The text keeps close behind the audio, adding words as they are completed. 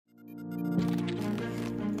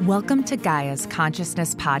Welcome to Gaia's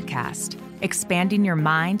Consciousness Podcast, expanding your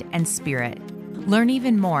mind and spirit. Learn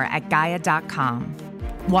even more at Gaia.com.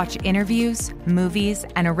 Watch interviews, movies,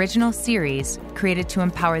 and original series created to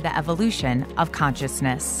empower the evolution of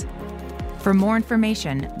consciousness. For more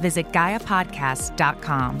information, visit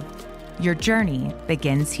GaiaPodcast.com. Your journey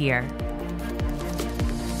begins here.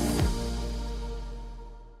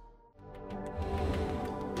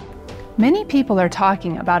 Many people are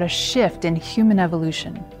talking about a shift in human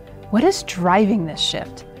evolution. What is driving this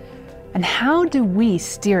shift? And how do we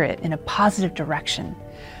steer it in a positive direction?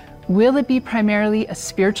 Will it be primarily a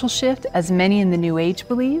spiritual shift, as many in the New Age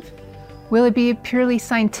believe? Will it be a purely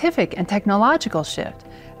scientific and technological shift,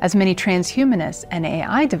 as many transhumanists and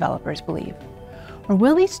AI developers believe? Or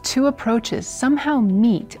will these two approaches somehow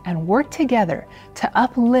meet and work together to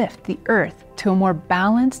uplift the Earth to a more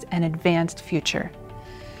balanced and advanced future?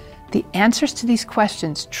 The answers to these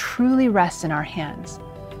questions truly rest in our hands.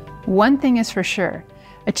 One thing is for sure,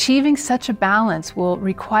 achieving such a balance will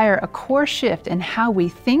require a core shift in how we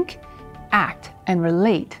think, act, and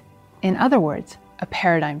relate. In other words, a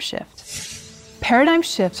paradigm shift. Paradigm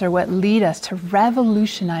shifts are what lead us to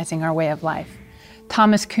revolutionizing our way of life.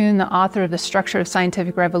 Thomas Kuhn, the author of The Structure of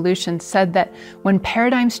Scientific Revolution, said that when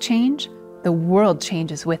paradigms change, the world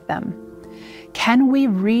changes with them. Can we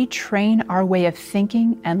retrain our way of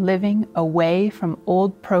thinking and living away from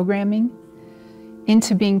old programming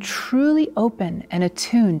into being truly open and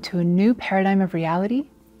attuned to a new paradigm of reality?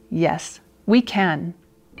 Yes, we can.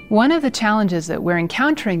 One of the challenges that we're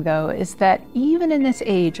encountering, though, is that even in this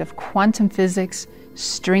age of quantum physics,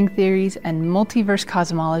 string theories, and multiverse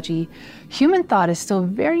cosmology, human thought is still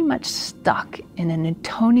very much stuck in a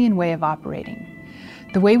Newtonian way of operating.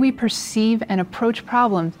 The way we perceive and approach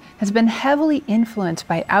problems has been heavily influenced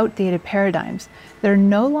by outdated paradigms that are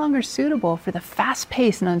no longer suitable for the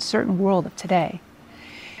fast-paced and uncertain world of today.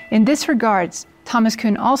 In this regards, Thomas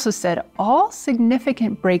Kuhn also said all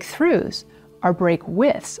significant breakthroughs are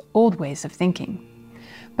break-withs old ways of thinking,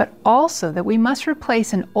 but also that we must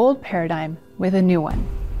replace an old paradigm with a new one.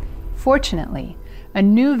 Fortunately, a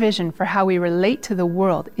new vision for how we relate to the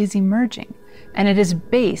world is emerging, and it is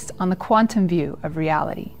based on the quantum view of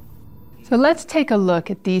reality. So let's take a look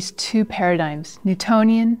at these two paradigms,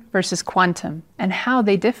 Newtonian versus quantum, and how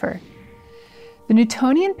they differ. The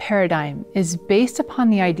Newtonian paradigm is based upon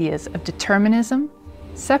the ideas of determinism,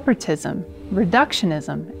 separatism,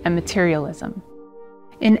 reductionism, and materialism.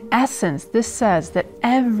 In essence, this says that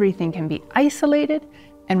everything can be isolated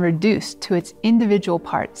and reduced to its individual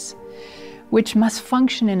parts, which must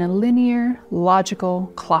function in a linear,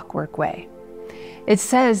 logical, clockwork way. It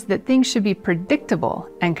says that things should be predictable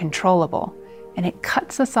and controllable, and it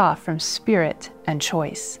cuts us off from spirit and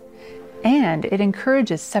choice. And it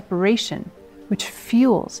encourages separation, which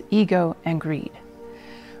fuels ego and greed.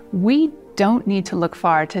 We don't need to look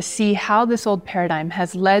far to see how this old paradigm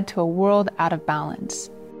has led to a world out of balance.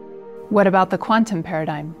 What about the quantum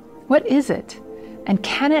paradigm? What is it? And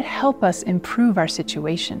can it help us improve our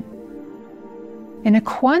situation? In a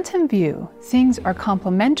quantum view, things are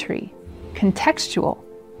complementary, contextual,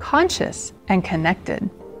 conscious, and connected.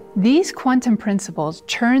 These quantum principles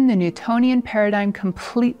turn the Newtonian paradigm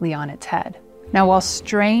completely on its head. Now, while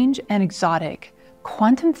strange and exotic,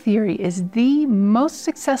 quantum theory is the most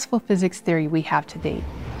successful physics theory we have to date.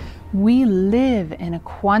 We live in a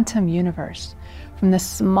quantum universe, from the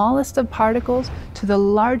smallest of particles to the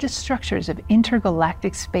largest structures of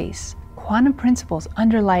intergalactic space. Quantum principles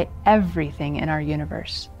underlie everything in our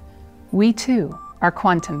universe. We, too, are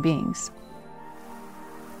quantum beings.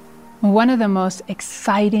 One of the most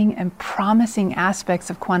exciting and promising aspects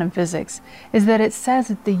of quantum physics is that it says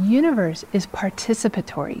that the universe is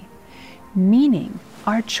participatory, meaning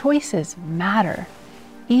our choices matter,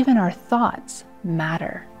 even our thoughts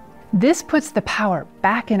matter. This puts the power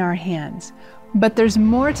back in our hands, but there's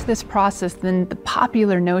more to this process than the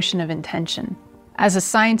popular notion of intention. As a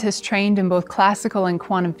scientist trained in both classical and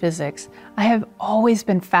quantum physics, I have always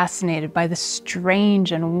been fascinated by the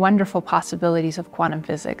strange and wonderful possibilities of quantum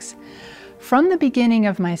physics. From the beginning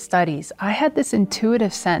of my studies, I had this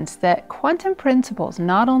intuitive sense that quantum principles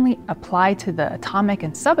not only apply to the atomic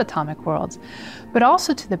and subatomic worlds, but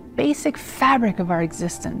also to the basic fabric of our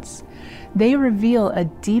existence. They reveal a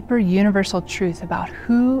deeper universal truth about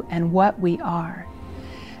who and what we are.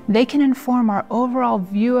 They can inform our overall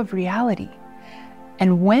view of reality.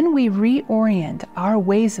 And when we reorient our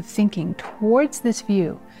ways of thinking towards this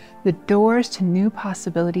view, the doors to new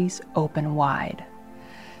possibilities open wide.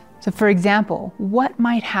 So for example, what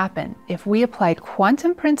might happen if we applied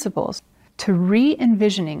quantum principles to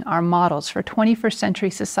re-envisioning our models for 21st century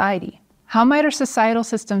society? How might our societal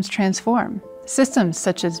systems transform? Systems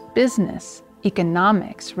such as business,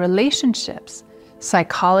 economics, relationships,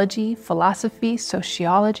 psychology, philosophy,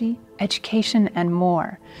 sociology, education, and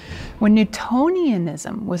more. When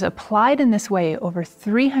Newtonianism was applied in this way over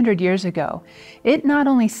 300 years ago, it not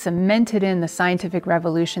only cemented in the scientific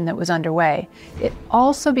revolution that was underway, it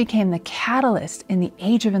also became the catalyst in the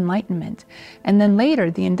Age of Enlightenment, and then later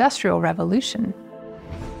the Industrial Revolution.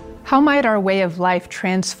 How might our way of life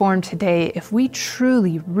transform today if we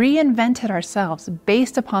truly reinvented ourselves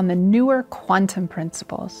based upon the newer quantum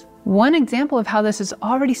principles? One example of how this has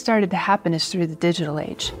already started to happen is through the digital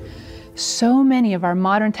age. So many of our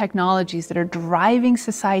modern technologies that are driving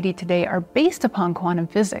society today are based upon quantum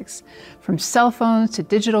physics, from cell phones to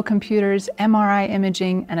digital computers, MRI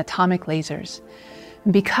imaging, and atomic lasers.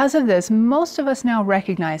 And because of this, most of us now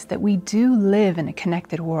recognize that we do live in a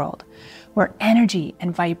connected world, where energy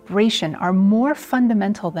and vibration are more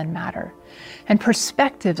fundamental than matter, and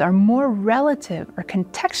perspectives are more relative or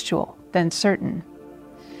contextual than certain.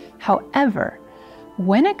 However,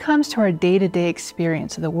 when it comes to our day-to-day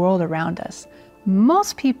experience of the world around us,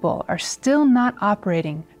 most people are still not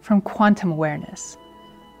operating from quantum awareness.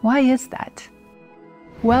 Why is that?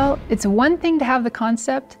 Well, it's one thing to have the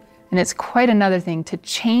concept, and it's quite another thing to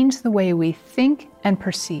change the way we think and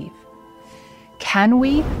perceive. Can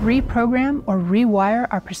we reprogram or rewire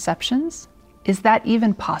our perceptions? Is that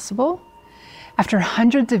even possible? After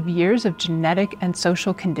hundreds of years of genetic and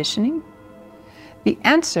social conditioning? The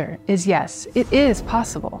answer is yes, it is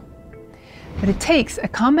possible. But it takes a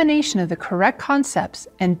combination of the correct concepts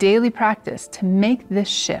and daily practice to make this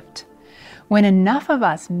shift. When enough of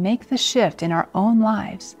us make the shift in our own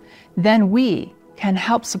lives, then we can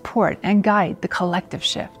help support and guide the collective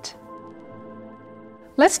shift.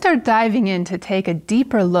 Let's start diving in to take a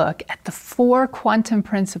deeper look at the 4 quantum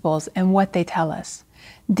principles and what they tell us.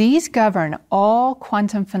 These govern all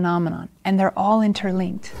quantum phenomena, and they're all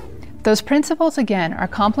interlinked. Those principles, again, are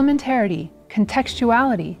complementarity,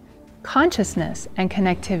 contextuality, consciousness, and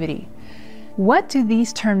connectivity. What do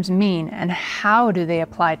these terms mean, and how do they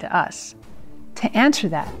apply to us? To answer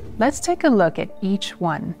that, let's take a look at each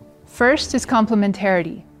one. First is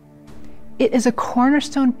complementarity. It is a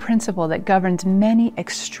cornerstone principle that governs many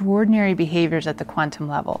extraordinary behaviors at the quantum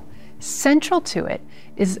level. Central to it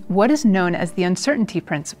is what is known as the uncertainty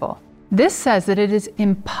principle. This says that it is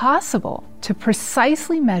impossible to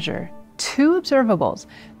precisely measure 2 observables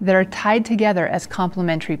that are tied together as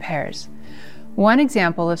complementary pairs. One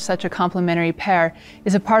example of such a complementary pair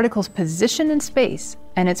is a particle's position in space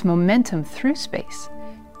and its momentum through space.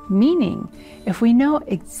 Meaning, if we know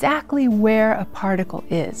exactly where a particle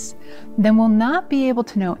is, then we'll not be able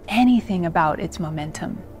to know anything about its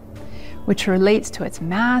momentum, which relates to its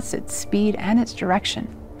mass, its speed, and its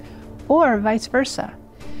direction, or vice versa.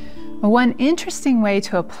 One interesting way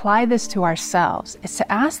to apply this to ourselves is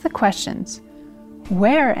to ask the questions,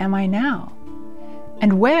 where am I now?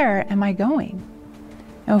 And where am I going?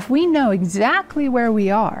 Now, if we know exactly where we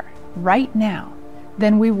are right now,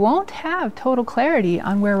 then we won't have total clarity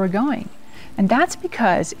on where we're going. And that's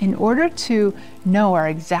because in order to know our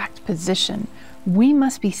exact position, we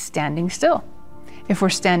must be standing still. If we're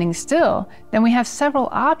standing still, then we have several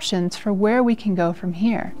options for where we can go from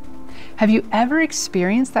here. Have you ever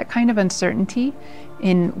experienced that kind of uncertainty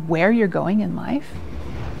in where you're going in life?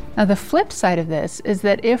 Now, the flip side of this is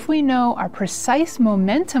that if we know our precise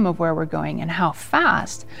momentum of where we're going and how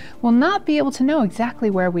fast, we'll not be able to know exactly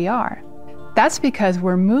where we are. That's because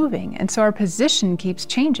we're moving, and so our position keeps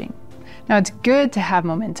changing. Now, it's good to have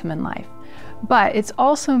momentum in life, but it's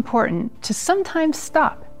also important to sometimes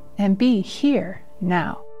stop and be here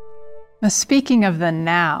now. Now, speaking of the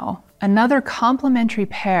now, another complementary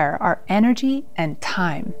pair are energy and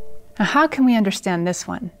time. Now, how can we understand this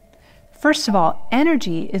one? First of all,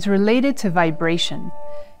 energy is related to vibration.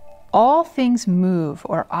 All things move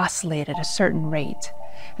or oscillate at a certain rate,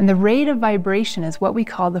 and the rate of vibration is what we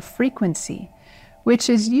call the frequency, which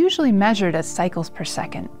is usually measured as cycles per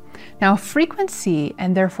second. Now, frequency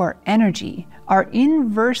and therefore energy are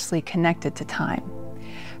inversely connected to time.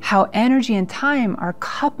 How energy and time are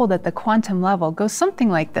coupled at the quantum level goes something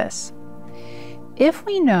like this. If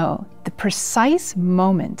we know the precise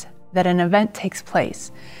moment that an event takes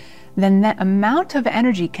place, then the amount of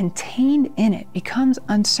energy contained in it becomes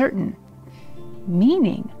uncertain,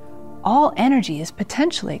 meaning all energy is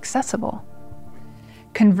potentially accessible.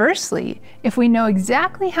 Conversely, if we know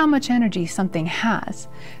exactly how much energy something has,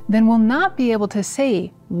 then we'll not be able to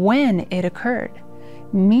say when it occurred,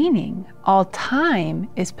 meaning all time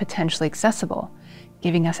is potentially accessible,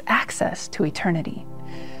 giving us access to eternity.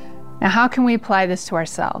 Now, how can we apply this to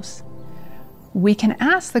ourselves? We can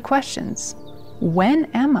ask the questions, when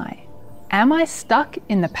am I? am I stuck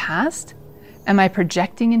in the past? Am I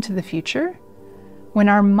projecting into the future? When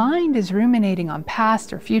our mind is ruminating on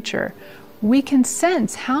past or future, we can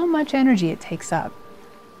sense how much energy it takes up.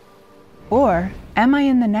 Or am I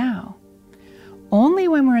in the now? Only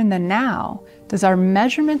when we're in the now does our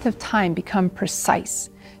measurement of time become precise,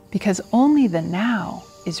 because only the now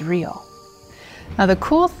is real. Now, the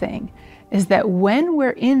cool thing is that when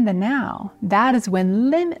we're in the now, that is when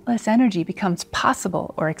limitless energy becomes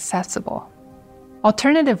possible or accessible.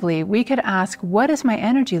 Alternatively, we could ask, what is my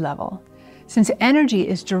energy level? Since energy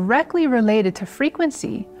is directly related to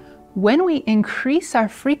frequency, when we increase our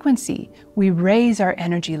frequency, we raise our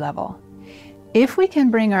energy level. If we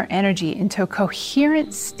can bring our energy into a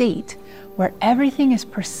coherent state where everything is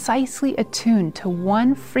precisely attuned to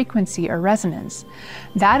one frequency or resonance,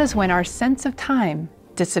 that is when our sense of time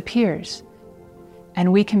disappears,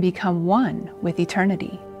 and we can become one with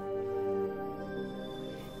eternity.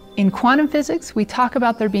 In quantum physics, we talk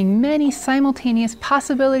about there being many simultaneous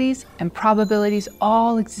possibilities and probabilities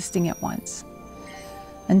all existing at once,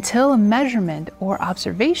 until a measurement or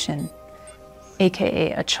observation,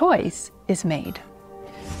 aka a choice, is made.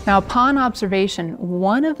 Now, upon observation,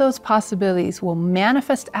 one of those possibilities will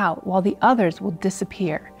manifest out while the others will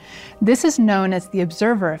disappear. This is known as the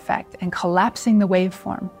observer effect and collapsing the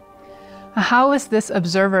waveform. How is this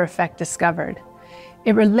observer effect discovered?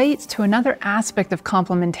 It relates to another aspect of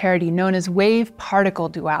complementarity known as wave-particle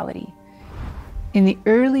duality. In the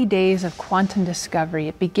early days of quantum discovery,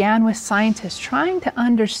 it began with scientists trying to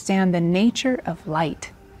understand the nature of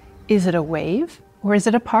light. Is it a wave or is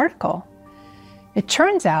it a particle? It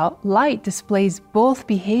turns out light displays both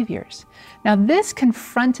behaviors. Now, this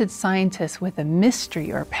confronted scientists with a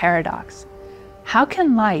mystery or paradox. How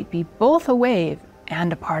can light be both a wave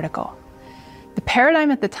and a particle? The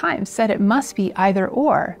paradigm at the time said it must be either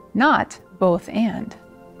or, not both and.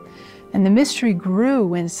 And the mystery grew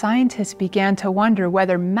when scientists began to wonder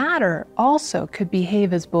whether matter also could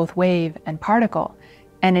behave as both wave and particle.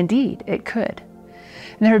 And indeed, it could.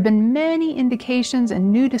 And there have been many indications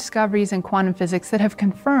and new discoveries in quantum physics that have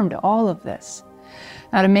confirmed all of this.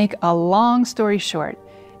 Now, to make a long story short,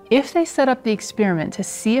 if they set up the experiment to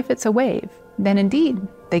see if it's a wave, then indeed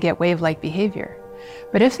they get wave-like behavior.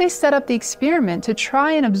 But if they set up the experiment to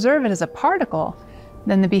try and observe it as a particle,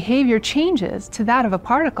 then the behavior changes to that of a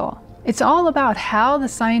particle. It's all about how the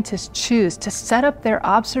scientists choose to set up their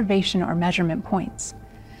observation or measurement points.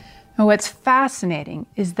 Now, what's fascinating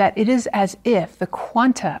is that it is as if the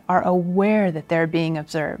quanta are aware that they're being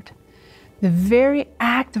observed. The very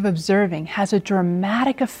act of observing has a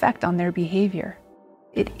dramatic effect on their behavior.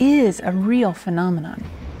 It is a real phenomenon.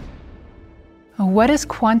 Now, what is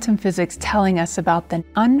quantum physics telling us about the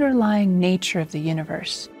underlying nature of the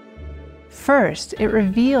universe? First, it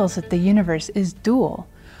reveals that the universe is dual,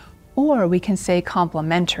 or we can say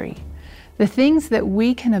complementary. The things that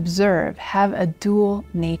we can observe have a dual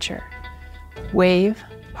nature: wave,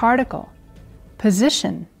 particle,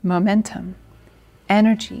 position, momentum,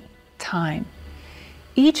 energy, time.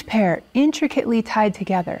 Each pair intricately tied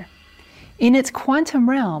together. In its quantum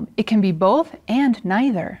realm, it can be both and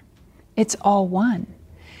neither. It's all one.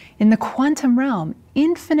 In the quantum realm,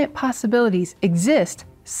 infinite possibilities exist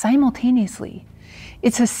simultaneously.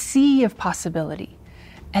 It's a sea of possibility,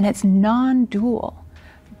 and it's non-dual.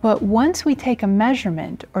 But once we take a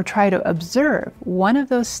measurement or try to observe one of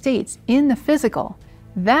those states in the physical,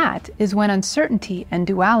 that is when uncertainty and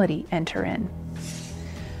duality enter in.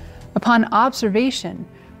 Upon observation,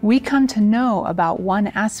 we come to know about one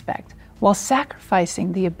aspect while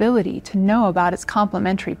sacrificing the ability to know about its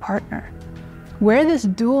complementary partner. Where this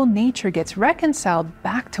dual nature gets reconciled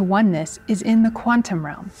back to oneness is in the quantum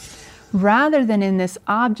realm, rather than in this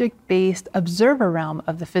object-based observer realm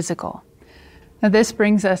of the physical. Now, this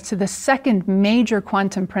brings us to the second major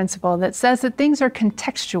quantum principle that says that things are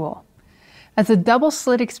contextual. As the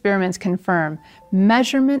double-slit experiments confirm,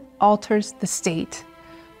 measurement alters the state.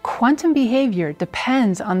 Quantum behavior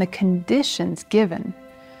depends on the conditions given.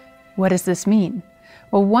 What does this mean?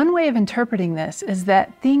 Well, one way of interpreting this is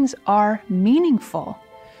that things are meaningful.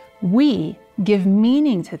 We give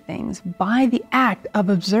meaning to things by the act of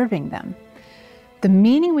observing them. The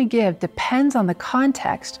meaning we give depends on the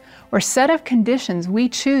context or set of conditions we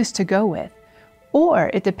choose to go with,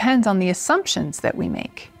 or it depends on the assumptions that we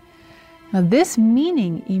make. Now, this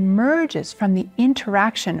meaning emerges from the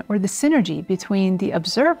interaction or the synergy between the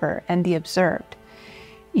observer and the observed.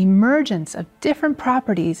 Emergence of different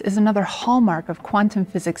properties is another hallmark of quantum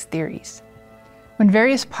physics theories. When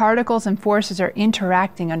various particles and forces are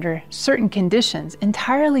interacting under certain conditions,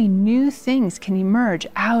 entirely new things can emerge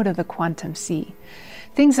out of the quantum sea,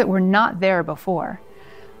 things that were not there before.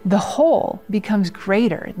 the whole becomes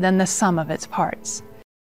greater than the sum of its parts.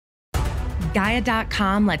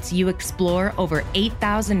 Gaia.com lets you explore over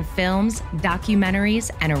 8,000 films,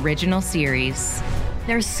 documentaries, and original series.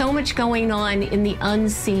 There's so much going on in the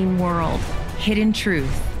unseen world. Hidden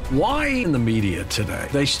truth. Why in the media today,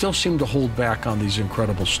 they still seem to hold back on these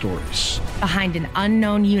incredible stories? Behind an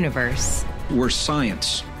unknown universe. Where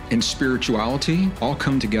science and spirituality all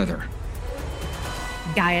come together.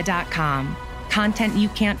 Gaia.com. Content you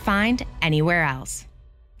can't find anywhere else.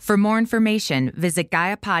 For more information, visit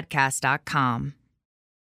GaiaPodcast.com.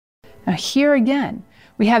 Now here again,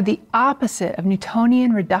 we have the opposite of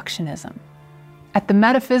Newtonian reductionism. At the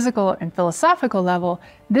metaphysical and philosophical level,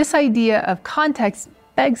 this idea of context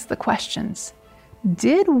begs the questions.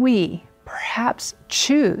 Did we perhaps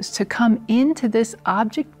choose to come into this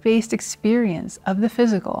object-based experience of the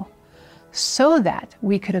physical so that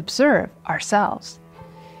we could observe ourselves,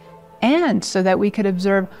 and so that we could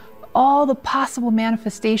observe all the possible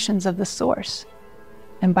manifestations of the source,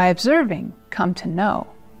 and by observing, come to know,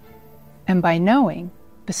 and by knowing,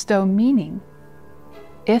 bestow meaning?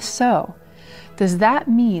 If so, does that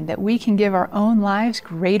mean that we can give our own lives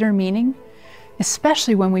greater meaning,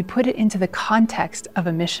 especially when we put it into the context of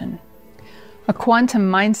a mission? A quantum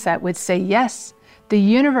mindset would say, yes, the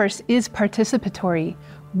universe is participatory.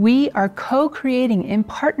 We are co-creating in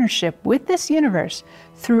partnership with this universe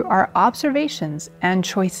through our observations and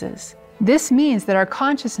choices. This means that our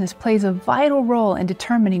consciousness plays a vital role in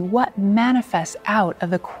determining what manifests out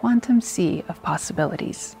of the quantum sea of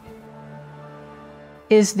possibilities.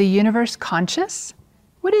 Is the universe conscious?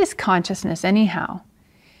 What is consciousness anyhow?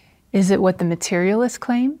 Is it what the materialists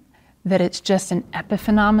claim, that it's just an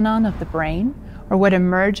epiphenomenon of the brain, or what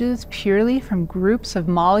emerges purely from groups of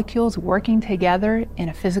molecules working together in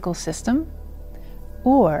a physical system?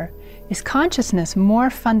 Or is consciousness more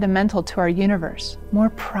fundamental to our universe, more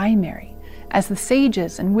primary, as the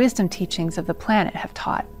sages and wisdom teachings of the planet have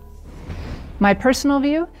taught? My personal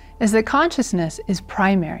view is that consciousness is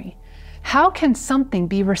primary. How can something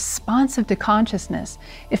be responsive to consciousness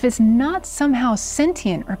if it's not somehow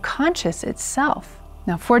sentient or conscious itself?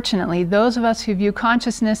 Now, fortunately, those of us who view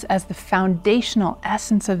consciousness as the foundational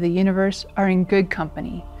essence of the universe are in good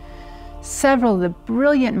company. Several of the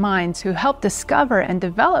brilliant minds who helped discover and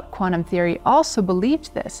develop quantum theory also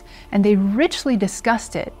believed this, and they richly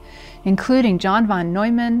discussed it, including John von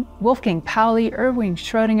Neumann, Wolfgang Pauli, Erwin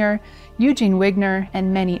Schrödinger, Eugene Wigner,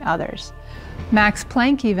 and many others. Max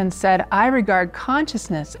Planck even said, "I regard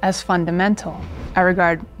consciousness as fundamental. I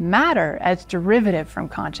regard matter as derivative from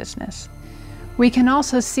consciousness." We can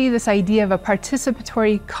also see this idea of a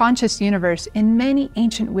participatory, conscious universe in many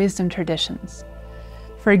ancient wisdom traditions.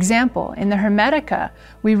 For example, in the Hermetica,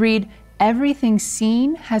 we read, "Everything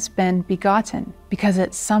seen has been begotten, because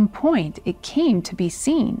at some point it came to be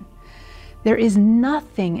seen." There is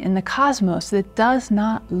nothing in the cosmos that does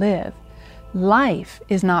not live. Life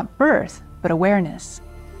is not birth, but awareness.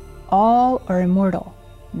 All are immortal.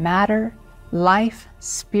 Matter, life,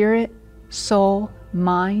 spirit, soul,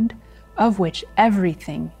 mind, of which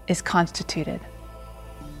everything is constituted.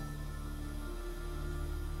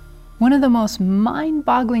 One of the most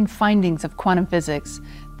mind-boggling findings of quantum physics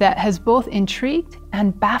that has both intrigued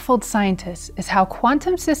and baffled scientists is how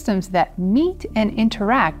quantum systems that meet and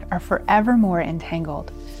interact are forever more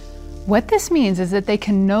entangled. What this means is that they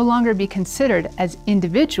can no longer be considered as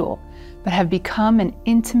individual, but have become an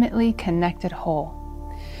intimately connected whole.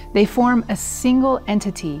 They form a single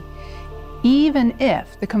entity. Even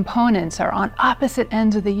if the components are on opposite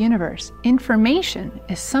ends of the universe, information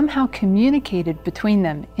is somehow communicated between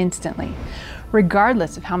them instantly,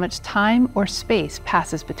 regardless of how much time or space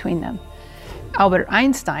passes between them. Albert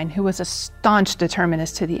Einstein, who was a staunch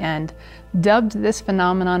determinist to the end, dubbed this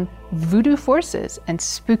phenomenon voodoo forces and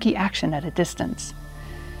spooky action at a distance.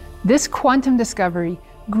 This quantum discovery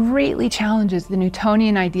greatly challenges the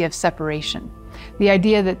Newtonian idea of separation, the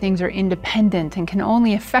idea that things are independent and can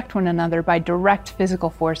only affect one another by direct physical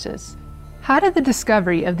forces. How did the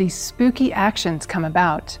discovery of these spooky actions come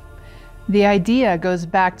about? The idea goes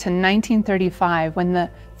back to 1935, when the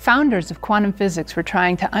founders of quantum physics were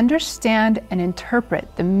trying to understand and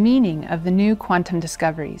interpret the meaning of the new quantum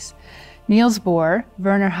discoveries. Niels Bohr,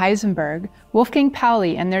 Werner Heisenberg, Wolfgang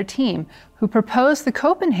Pauli, and their team, who proposed the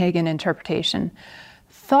Copenhagen interpretation,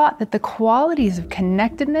 thought that the qualities of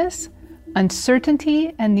connectedness,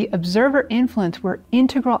 uncertainty, and the observer influence were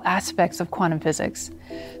integral aspects of quantum physics.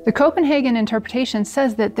 The Copenhagen interpretation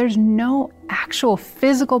says that there's no actual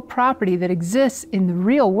physical property that exists in the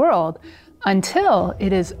real world until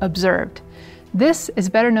it is observed. This is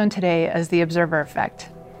better known today as the observer effect.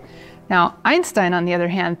 Now, Einstein, on the other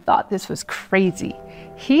hand, thought this was crazy.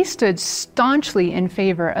 He stood staunchly in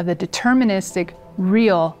favor of the deterministic,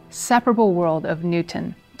 real, separable world of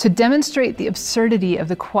Newton. To demonstrate the absurdity of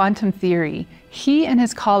the quantum theory, he and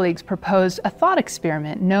his colleagues proposed a thought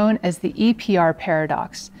experiment known as the EPR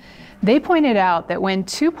paradox. They pointed out that when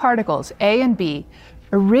two particles, A and B,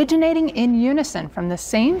 originating in unison from the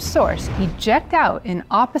same source, eject out in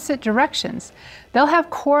opposite directions, they'll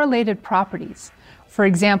have correlated properties. For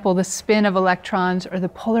example, the spin of electrons or the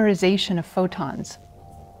polarization of photons.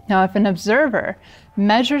 Now, if an observer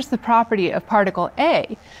measures the property of particle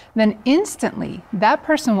A, then instantly that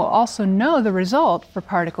person will also know the result for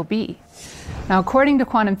particle B. Now, according to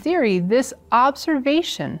quantum theory, this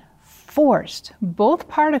observation forced both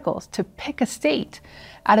particles to pick a state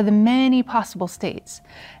out of the many possible states,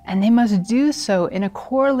 and they must do so in a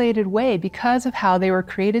correlated way because of how they were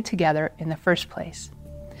created together in the first place.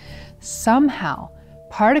 Somehow,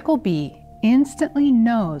 particle B instantly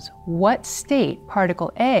knows what state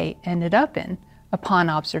particle A ended up in upon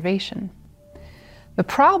observation. The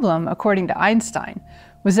problem, according to Einstein,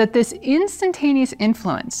 was that this instantaneous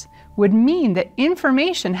influence would mean that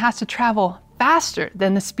information has to travel faster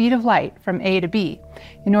than the speed of light from A to B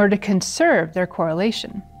in order to conserve their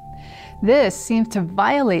correlation. This seems to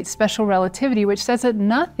violate special relativity, which says that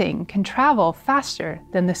nothing can travel faster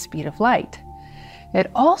than the speed of light. It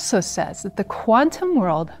also says that the quantum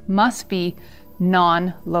world must be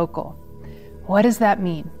non-local. What does that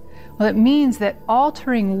mean? Well, it means that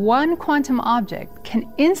altering one quantum object can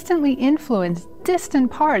instantly influence distant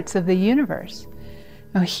parts of the universe.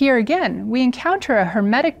 Now, here again, we encounter a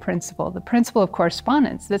Hermetic principle, the principle of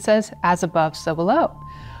correspondence, that says, as above, so below.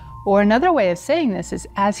 Or another way of saying this is,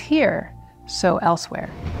 as here, so elsewhere.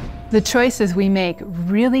 The choices we make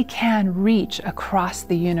really can reach across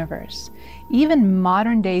the universe. Even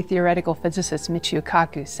modern-day theoretical physicist Michio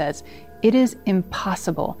Kaku says it is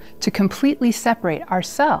impossible to completely separate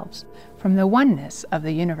ourselves from the oneness of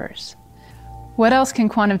the universe. What else can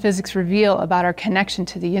quantum physics reveal about our connection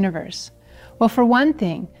to the universe? Well, for one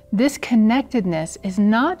thing, this connectedness is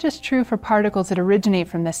not just true for particles that originate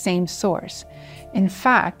from the same source. In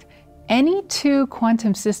fact, any two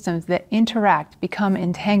quantum systems that interact become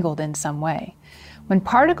entangled in some way. When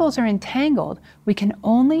particles are entangled, we can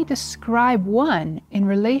only describe one in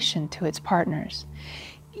relation to its partners.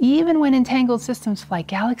 Even when entangled systems fly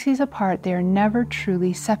galaxies apart, they are never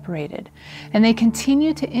truly separated, and they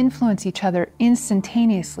continue to influence each other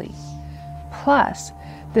instantaneously. Plus,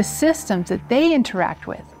 the systems that they interact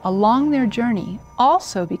with along their journey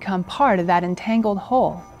also become part of that entangled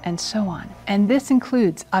whole, and so on. And this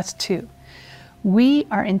includes us too. We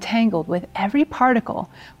are entangled with every particle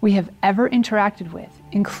we have ever interacted with,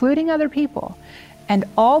 including other people, and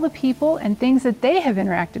all the people and things that they have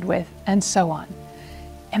interacted with, and so on.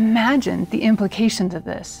 Imagine the implications of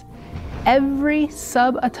this. Every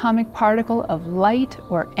subatomic particle of light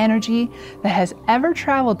or energy that has ever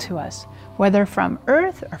traveled to us, whether from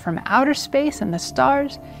Earth or from outer space and the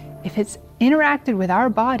stars, if it's interacted with our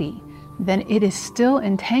body, then it is still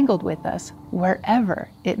entangled with us wherever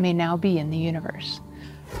it may now be in the universe.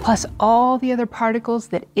 Plus, all the other particles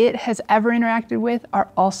that it has ever interacted with are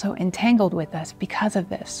also entangled with us because of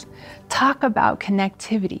this. Talk about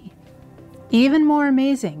connectivity. Even more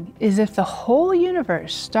amazing is if the whole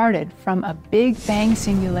universe started from a Big Bang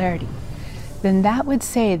singularity, then that would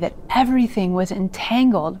say that everything was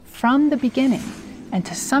entangled from the beginning, and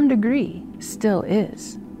to some degree still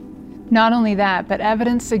is. Not only that, but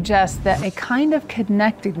evidence suggests that a kind of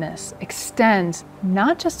connectedness extends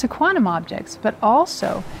not just to quantum objects, but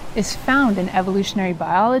also is found in evolutionary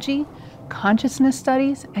biology, consciousness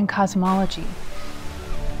studies, and cosmology.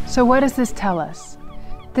 So what does this tell us?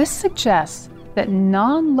 This suggests that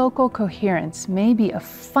non-local coherence may be a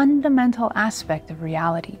fundamental aspect of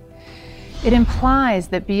reality. It implies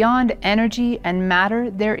that beyond energy and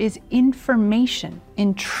matter, there is information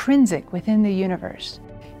intrinsic within the universe.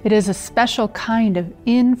 It is a special kind of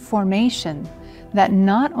information that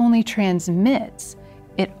not only transmits,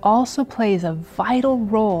 it also plays a vital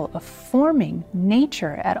role of forming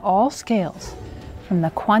nature at all scales, from the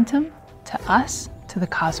quantum to us to the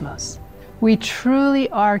cosmos. We truly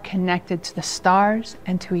are connected to the stars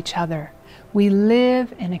and to each other. We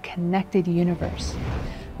live in a connected universe.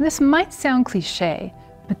 This might sound cliche,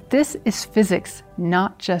 but this is physics,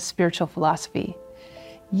 not just spiritual philosophy.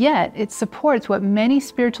 Yet, it supports what many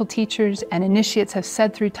spiritual teachers and initiates have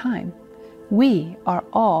said through time. We are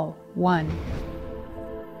all one.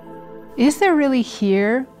 Is there really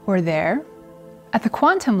here or there? At the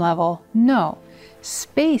quantum level, no.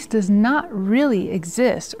 Space does not really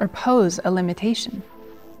exist or pose a limitation.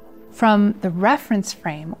 From the reference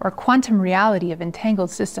frame or quantum reality of entangled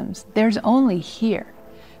systems, there's only here.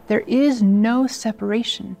 There is no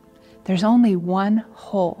separation. There's only one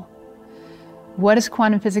whole. What does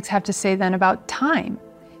quantum physics have to say then about time?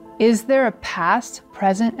 Is there a past,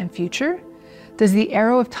 present, and future? Does the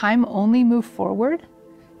arrow of time only move forward?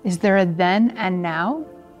 Is there a then and now?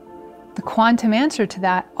 The quantum answer to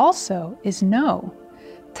that also is no.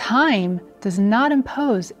 Time does not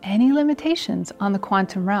impose any limitations on the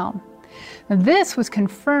quantum realm. Now, this was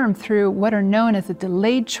confirmed through what are known as the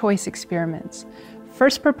delayed choice experiments,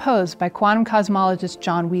 first proposed by quantum cosmologist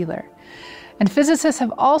John Wheeler. And physicists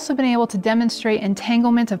have also been able to demonstrate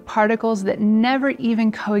entanglement of particles that never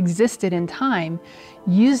even coexisted in time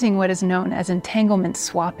using what is known as entanglement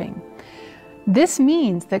swapping. This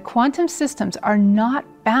means that quantum systems are not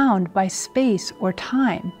bound by space or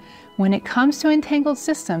time. When it comes to entangled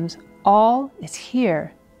systems, all is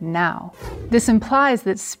here now. This implies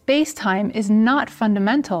that space-time is not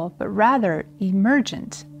fundamental, but rather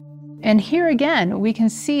emergent. And here again, we can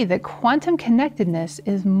see that quantum connectedness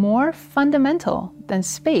is more fundamental than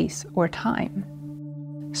space or time.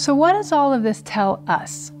 So what does all of this tell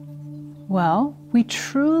us? Well, we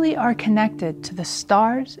truly are connected to the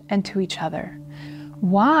stars and to each other.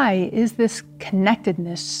 Why is this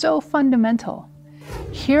connectedness so fundamental?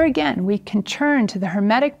 Here again, we can turn to the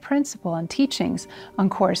Hermetic principle and teachings on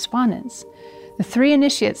correspondence. The three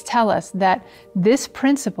initiates tell us that this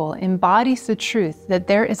principle embodies the truth that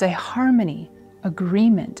there is a harmony,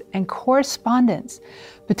 agreement, and correspondence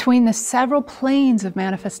between the several planes of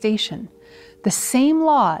manifestation. The same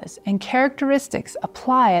laws and characteristics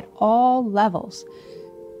apply at all levels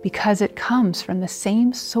because it comes from the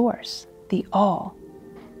same source, the all.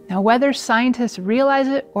 Now, whether scientists realize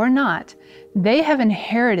it or not, they have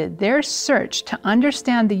inherited their search to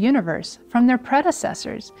understand the universe from their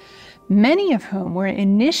predecessors, many of whom were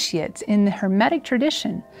initiates in the Hermetic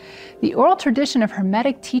tradition. The oral tradition of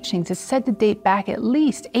Hermetic teachings is said to date back at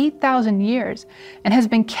least 8,000 years and has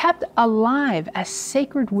been kept alive as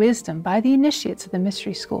sacred wisdom by the initiates of the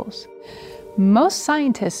mystery schools. Most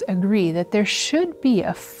scientists agree that there should be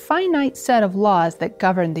a finite set of laws that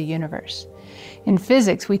govern the universe. In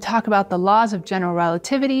physics, we talk about the laws of general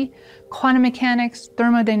relativity, quantum mechanics,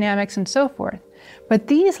 thermodynamics, and so forth. But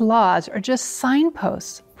these laws are just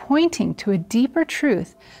signposts pointing to a deeper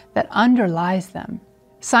truth that underlies them.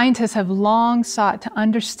 Scientists have long sought to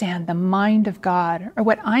understand the mind of God, or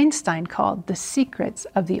what Einstein called the secrets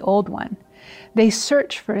of the Old One. They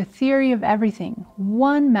search for a theory of everything,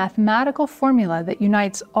 one mathematical formula that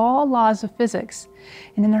unites all laws of physics.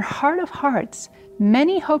 And in their heart of hearts,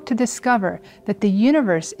 many hope to discover that the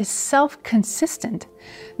universe is self-consistent,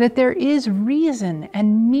 that there is reason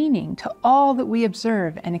and meaning to all that we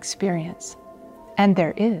observe and experience. And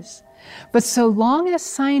there is. But so long as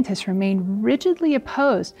scientists remain rigidly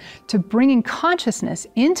opposed to bringing consciousness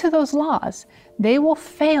into those laws, they will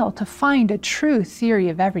fail to find a true theory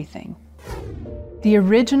of everything. The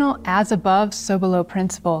original as above, so below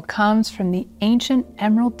principle comes from the ancient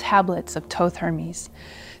emerald tablets of Thoth Hermes.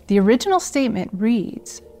 The original statement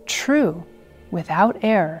reads, "True, without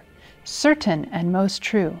error, certain and most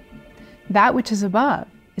true. That which is above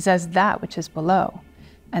is as that which is below,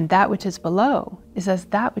 and that which is below is as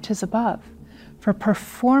that which is above, for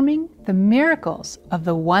performing the miracles of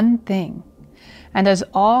the one thing. And as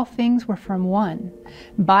all things were from one,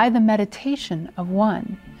 by the meditation of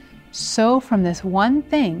one, so from this one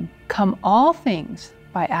thing come all things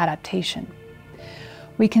by adaptation."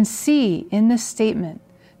 We can see in this statement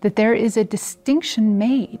that there is a distinction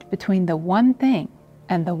made between the one thing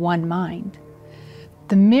and the one mind.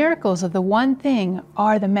 The miracles of the one thing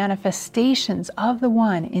are the manifestations of the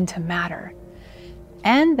one into matter,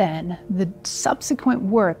 and then the subsequent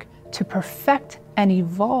work to perfect and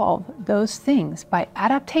evolve those things by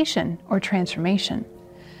adaptation or transformation.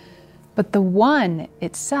 But the one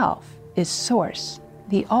itself is source,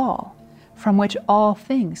 the all, from which all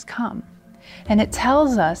things come. And it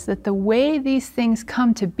tells us that the way these things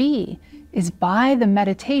come to be is by the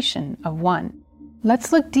meditation of one.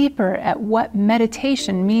 Let's look deeper at what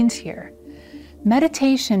meditation means here.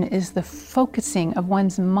 Meditation is the focusing of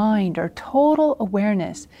one's mind or total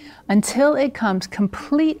awareness until it comes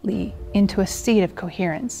completely into a state of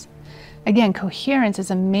coherence. Again, coherence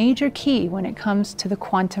is a major key when it comes to the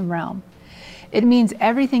quantum realm. It means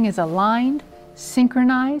everything is aligned,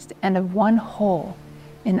 synchronized, and of one whole.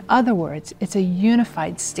 In other words, it's a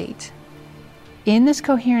unified state. In this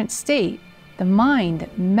coherent state, the mind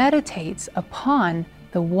meditates upon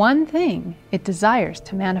the one thing it desires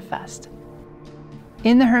to manifest.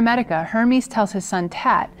 In the Hermetica, Hermes tells his son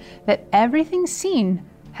Tat that everything seen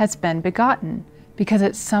has been begotten, because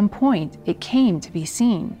at some point it came to be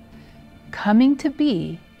seen. Coming to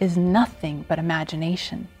be is nothing but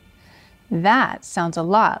imagination. That sounds a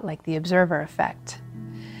lot like the observer effect.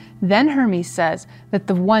 Then Hermes says that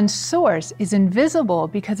the one source is invisible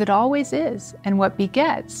because it always is, and what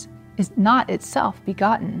begets is not itself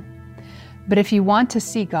begotten. But if you want to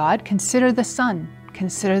see God, consider the sun,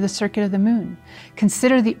 consider the circuit of the moon,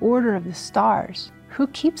 consider the order of the stars. Who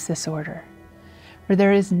keeps this order? For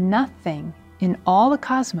there is nothing in all the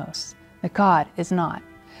cosmos that God is not.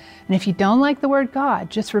 And if you don't like the word God,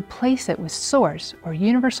 just replace it with source or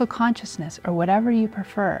universal consciousness or whatever you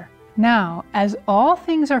prefer. Now, as all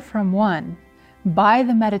things are from one, by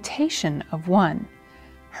the meditation of one,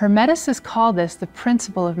 Hermeticists call this the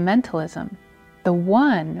principle of mentalism. The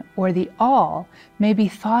one, or the all, may be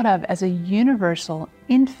thought of as a universal,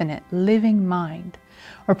 infinite, living mind.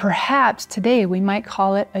 Or perhaps today we might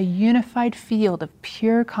call it a unified field of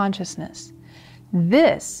pure consciousness.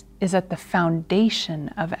 This is at the foundation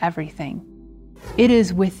of everything. It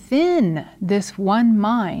is within this one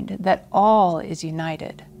mind that all is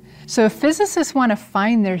united. So if physicists want to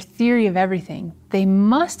find their theory of everything, they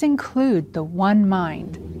must include the one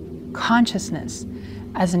mind, consciousness,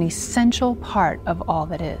 as an essential part of all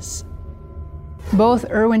that is. Both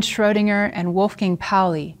Erwin Schrödinger and Wolfgang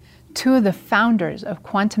Pauli, two of the founders of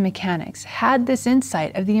quantum mechanics, had this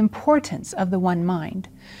insight of the importance of the one mind.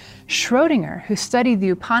 Schrödinger, who studied the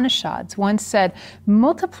Upanishads, once said,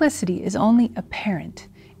 "Multiplicity is only apparent.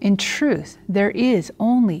 In truth, there is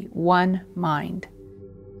only one mind."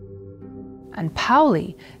 And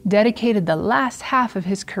Pauli dedicated the last half of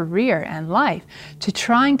his career and life to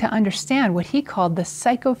trying to understand what he called the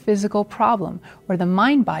psychophysical problem, or the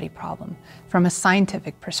mind-body problem, from a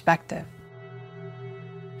scientific perspective.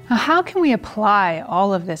 Now, how can we apply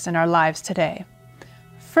all of this in our lives today?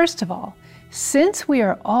 First of all, since we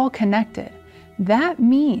are all connected, that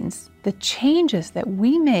means the changes that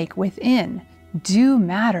we make within do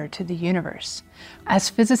matter to the universe. As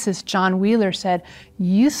physicist John Wheeler said,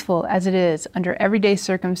 useful as it is under everyday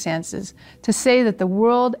circumstances to say that the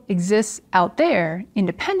world exists out there,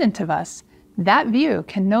 independent of us, that view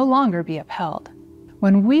can no longer be upheld.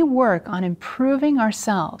 When we work on improving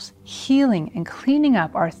ourselves, healing and cleaning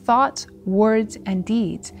up our thoughts, words, and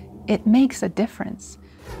deeds, it makes a difference.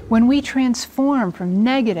 When we transform from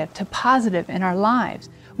negative to positive in our lives,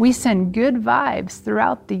 we send good vibes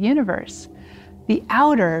throughout the universe. The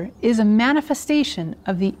outer is a manifestation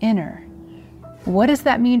of the inner. What does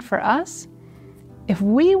that mean for us? If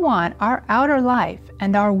we want our outer life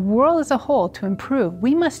and our world as a whole to improve,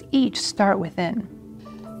 we must each start within.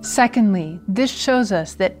 Secondly, this shows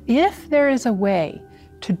us that if there is a way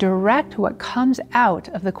to direct what comes out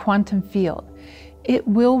of the quantum field, it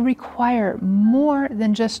will require more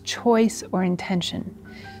than just choice or intention.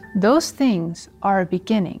 Those things are a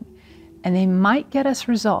beginning, and they might get us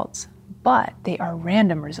results, but they are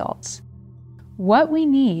random results. What we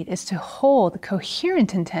need is to hold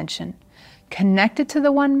coherent intention, connected to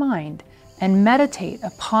the one mind, and meditate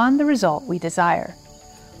upon the result we desire.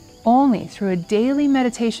 Only through a daily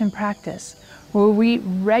meditation practice, where we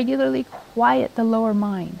regularly quiet the lower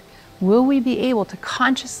mind, will we be able to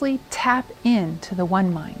consciously tap into the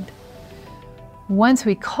one mind. Once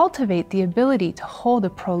we cultivate the ability to hold a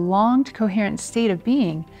prolonged, coherent state of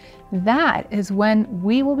being, that is when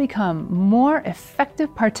we will become more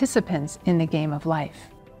effective participants in the game of life.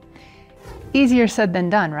 Easier said than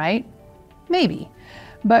done, right? Maybe.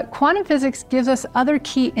 But quantum physics gives us other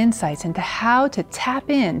key insights into how to tap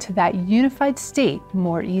into that unified state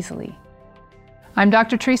more easily. I'm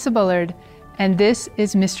Dr. Theresa Bullard, and this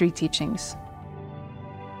is Mystery Teachings.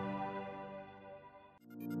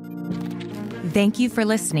 Thank you for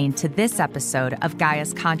listening to this episode of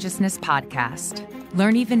Gaia's Consciousness Podcast.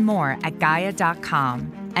 Learn even more at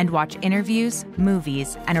Gaia.com and watch interviews,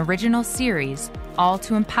 movies, and original series, all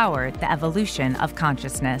to empower the evolution of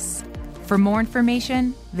consciousness. For more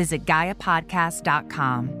information, visit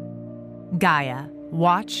GaiaPodcast.com. Gaia.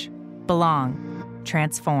 Watch, belong,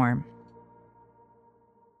 transform.